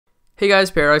Hey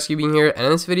guys, Skewb here, and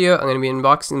in this video I'm going to be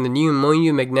unboxing the new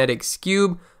MoYu magnetic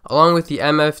Skewb along with the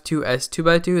MF2S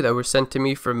 2x2 that were sent to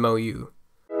me from MoYu.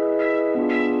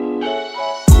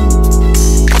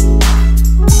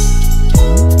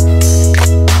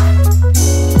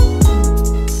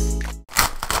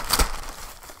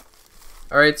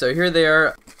 Alright, so here they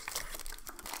are.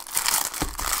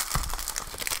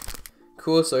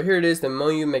 Cool, so here it is, the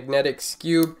MoYu magnetic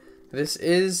Skewb. This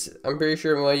is, I'm pretty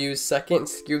sure, MoYu's second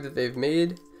Skewb that they've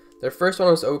made. Their first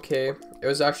one was okay. It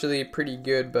was actually pretty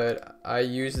good, but I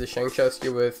used the Shoutout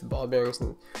Skewb with ball bearings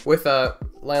and with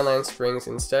landline springs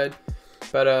instead.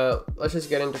 But let's just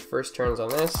get into first turns on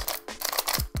this.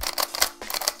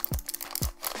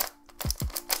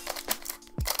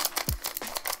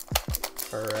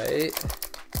 Alright.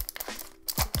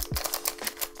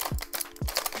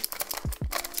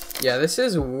 Yeah, this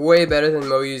is way better than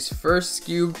MoYu's first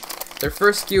Skewb. Their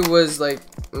first Skewb was like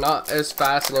not as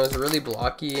fast and it was really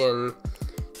blocky and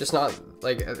just not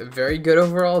like very good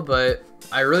overall, but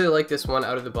I really like this one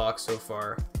out of the box so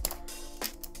far.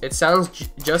 It sounds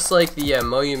just like the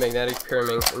MoYu magnetic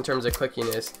pyraminx in terms of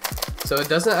clickiness. So it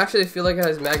doesn't actually feel like it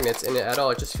has magnets in it at all,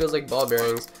 it just feels like ball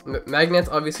bearings. Magnets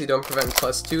obviously don't prevent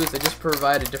 +2s, they just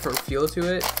provide a different feel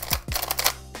to it.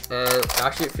 And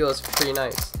actually it feels pretty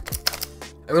nice.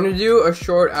 I'm going to do a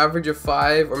short average of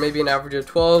 5 or maybe an average of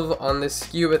 12 on this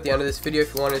Skewb at the end of this video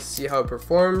if you want to see how it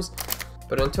performs.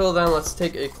 But until then, let's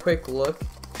take a quick look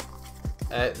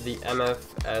at the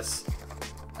MF2S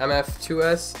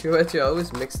 2x2. I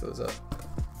always mix those up.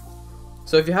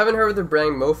 So if you haven't heard of the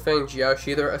brand MoFang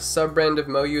JiaoShi, they're a sub-brand of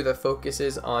MoYu that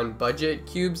focuses on budget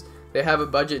cubes. They have a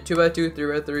budget 2x2,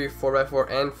 3x3, 4x4,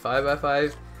 and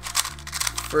 5x5.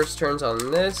 First turns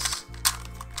on this.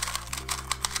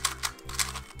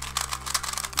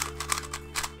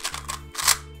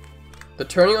 The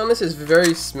turning on this is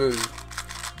very smooth.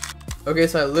 Okay,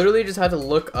 so I literally just had to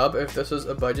look up if this was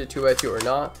a budget 2x2 or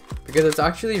not, because it's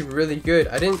actually really good.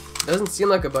 It doesn't seem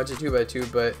like a budget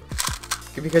 2x2, but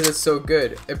because it's so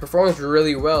good, it performs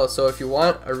really well. So if you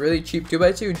want a really cheap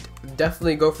 2x2,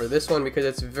 definitely go for this one because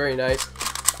it's very nice.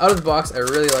 Out of the box, I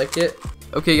really like it.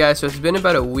 Okay guys, so it's been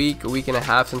about a week and a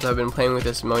half since I've been playing with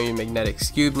this MoYu magnetic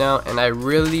Skewb now, and I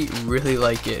really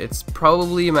like it. It's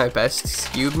probably my best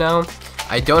Skewb now.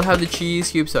 I don't have the cheese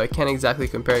Skewb, so I can't exactly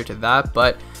compare it to that,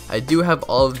 but I do have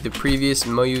all of the previous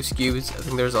MoYu Skewbs. I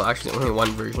think there's actually only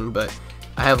one version, but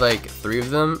I have like 3 of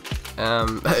them.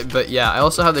 But yeah, I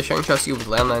also have the Shoutout Skewb with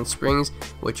landline springs,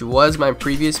 which was my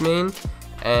previous main,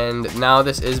 and now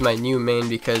this is my new main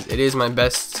because it is my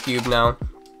best Skewb now.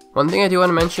 One thing I do want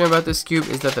to mention about this Skewb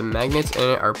is that the magnets in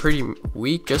it are pretty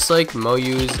weak, just like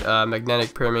MoYu's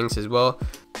magnetic pyraminx as well.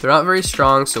 They're not very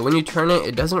strong, so when you turn it,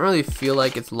 it doesn't really feel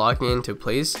like it's locking into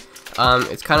place.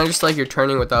 It's kind of just like you're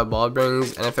turning without ball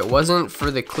bearings, and if it wasn't for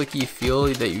the clicky feel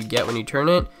that you get when you turn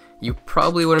it, you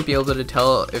probably wouldn't be able to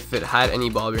tell if it had any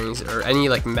ball bearings or any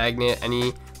like magnet,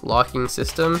 any locking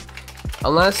system.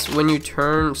 Unless when you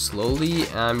turn slowly, you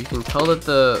can tell that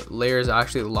the layers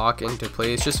actually lock into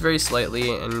place just very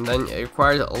slightly, and then it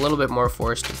requires a little bit more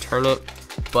force to turn it.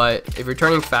 But if you're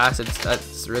turning fast,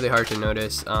 that's really hard to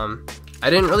notice. I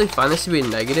didn't really find this to be a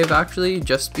negative actually,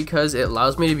 just because it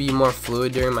allows me to be more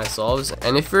fluid during my solves.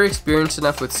 And if you're experienced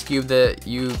enough with Skewb that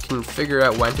you can figure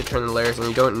out when to turn the layers and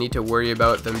you don't need to worry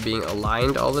about them being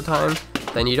aligned all the time,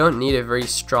 then you don't need a very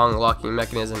strong locking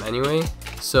mechanism anyway.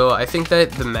 So I think that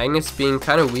the magnets being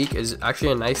kind of weak is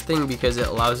actually a nice thing because it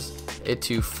allows it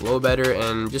to flow better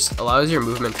and just allows your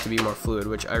movements to be more fluid,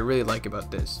 which I really like about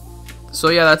this. So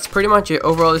yeah, that's pretty much it.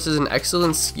 Overall, this is an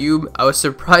excellent Skewb. I was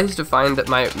surprised to find that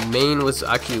my main was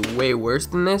actually way worse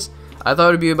than this. I thought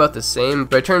it would be about the same,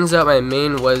 but it turns out my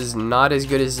main was not as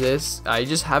good as this. I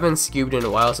just haven't Skewbed in a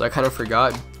while, so I kind of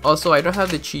forgot. Also, I don't have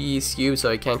the cheese Skewb,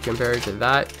 so I can't compare it to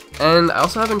that. And I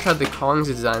also haven't tried the Kong's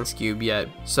design Skewb yet.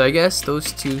 So I guess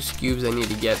those 2 Skewbs I need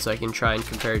to get so I can try and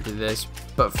compare it to this.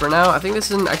 But for now, I think this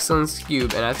is an excellent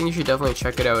Skewb, and I think you should definitely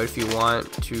check it out if you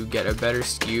want to get a better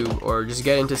Skewb or just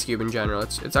get into Skewb in general.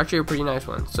 It's actually a pretty nice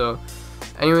one. So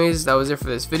anyways, that was it for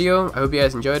this video. I hope you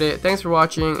guys enjoyed it. Thanks for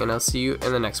watching, and I'll see you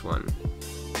in the next one.